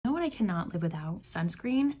what I cannot live without?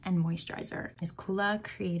 Sunscreen and moisturizer. Miss Kula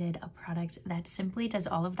created a product that simply does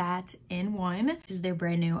all of that in one. This is their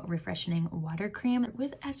brand new refreshing water cream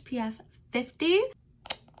with SPF 50.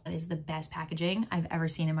 That is the best packaging I've ever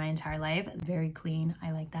seen in my entire life. Very clean.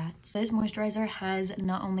 I like that. So this moisturizer has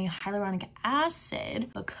not only hyaluronic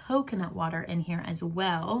acid, but coconut water in here as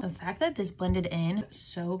well. The fact that this blended in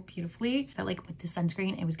so beautifully, felt like with the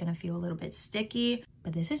sunscreen, it was gonna feel a little bit sticky,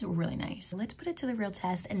 but this is really nice. So let's put it to the real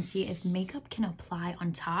test and see if makeup can apply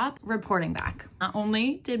on top. Reporting back. Not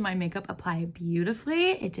only did my makeup apply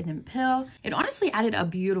beautifully, it didn't pill. It honestly added a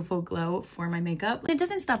beautiful glow for my makeup. It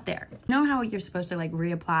doesn't stop there. You know how you're supposed to like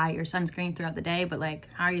reapply your sunscreen throughout the day, but like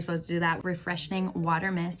how are you supposed to do that? Refreshing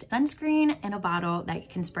water mist sunscreen in a bottle that you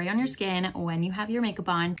can spray on your skin when you have your makeup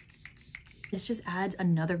on. This just adds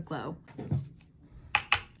another glow.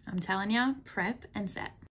 I'm telling ya, prep and set.